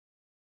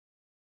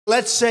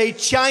Let's say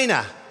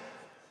China.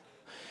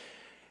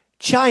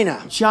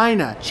 China.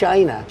 China.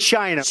 China.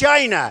 China.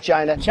 China.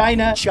 China.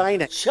 China.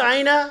 China.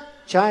 China.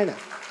 China.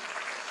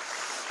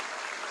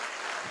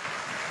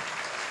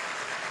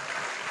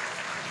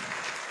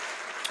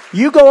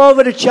 You go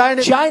over to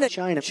China. China.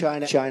 China.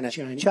 China. China.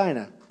 China.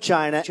 China.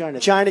 China. China.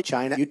 China.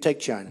 China. You take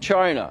China.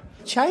 China.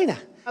 China.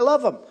 I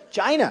love them.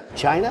 China.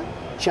 China.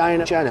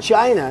 China. China.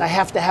 China. I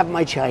have to have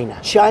my China.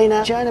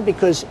 China. China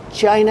because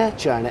China.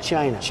 China.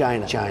 China.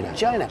 China. China.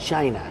 China.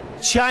 China.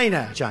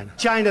 China. China.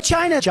 China. China.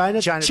 China. China.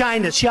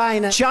 China.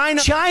 China.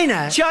 China.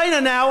 China.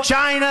 China now.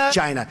 China.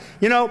 China.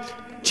 You know,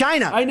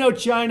 China. I know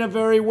China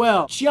very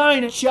well.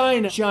 China,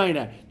 China,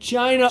 China,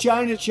 China,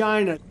 China,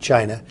 China.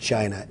 China.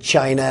 China.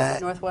 China.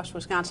 Northwest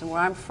Wisconsin,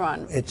 where I'm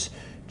from. It's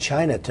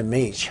China to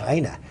me.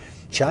 China.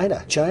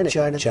 China, China,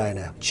 China,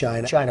 China,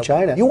 China, China,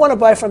 China. You want to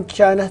buy from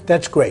China?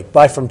 That's great.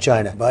 Buy from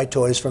China. Buy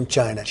toys from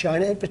China.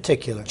 China in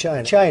particular.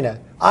 China. China.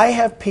 I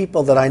have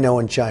people that I know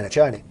in China.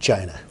 China.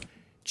 China.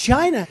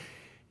 China.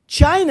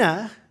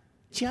 China.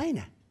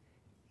 China.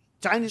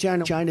 China,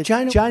 China, China,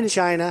 China, China,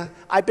 China.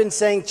 I've been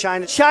saying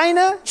China.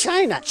 China,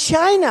 China,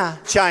 China,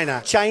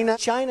 China, China,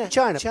 China,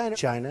 China,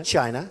 China, China,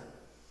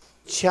 China,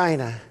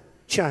 China,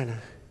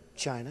 China,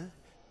 China,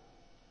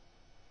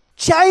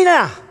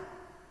 China.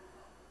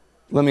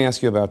 Let me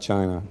ask you about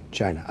China.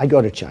 China. I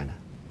go to China.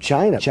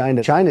 China,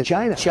 China, China,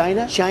 China,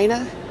 China,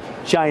 China,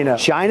 China, China,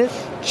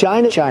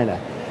 China, China,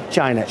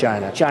 China,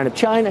 China, China,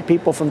 China.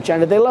 People from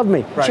China, they love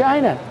me.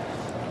 China,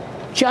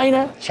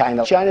 China,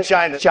 China, China,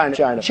 China, China,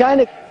 China,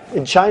 China.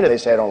 In China, they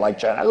say I don't like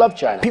China. I love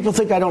China. People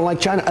think I don't like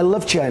China. I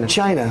love China.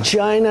 China.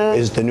 China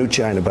is the new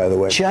China, by the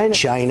way. China.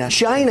 China.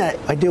 China.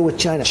 I deal with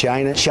China.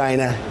 China.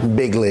 China.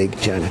 Big league.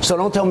 China. So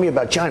don't tell me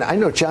about China. I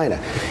know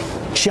China.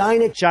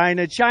 China.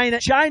 China. China.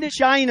 China.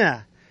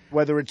 China.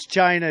 Whether it's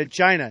China,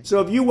 China.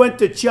 So if you went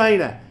to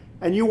China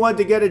and you wanted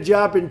to get a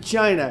job in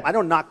China, I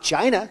don't knock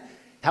China.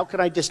 How could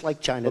I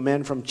dislike China? A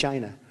man from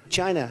China.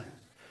 China.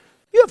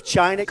 You have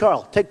China.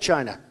 Carl, take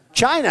China.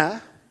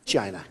 China.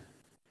 China.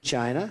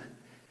 China.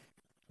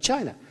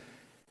 China.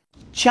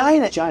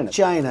 China, China,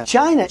 China, China,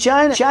 China,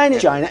 China, China,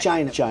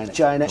 China, China,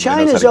 China.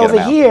 China's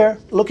over here.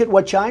 Look at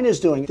what China's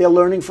doing. They're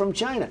learning from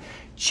China.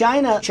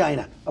 China,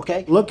 China,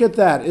 okay? look at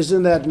that.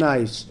 Isn't that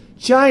nice?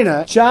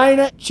 China,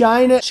 China,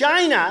 China,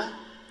 China.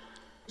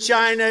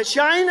 China,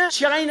 China, China,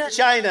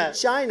 China, China,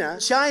 China,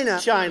 China, China,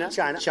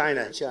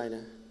 China, China,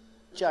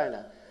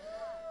 China,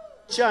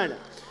 China,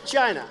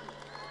 China,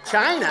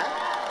 China.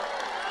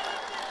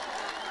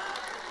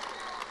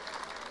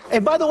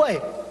 And by the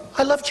way,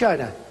 I love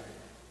China.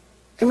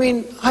 I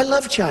mean, I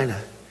love China.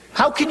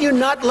 How can you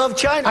not love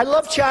China? I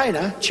love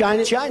China.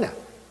 China, China.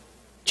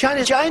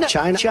 China, China,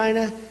 China,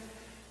 China,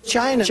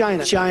 China,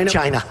 China, China,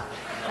 China.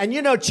 And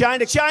you know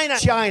China, China,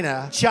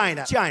 China,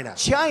 China, China,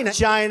 China, China,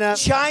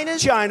 China,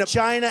 China,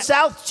 China,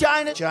 South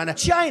China, China,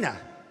 China.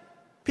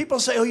 People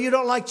say, oh, you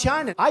don't like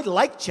China. I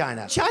like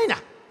China. China.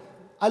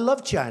 I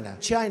love China.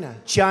 China.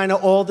 China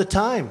all the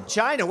time.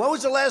 China. When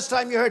was the last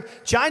time you heard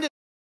China?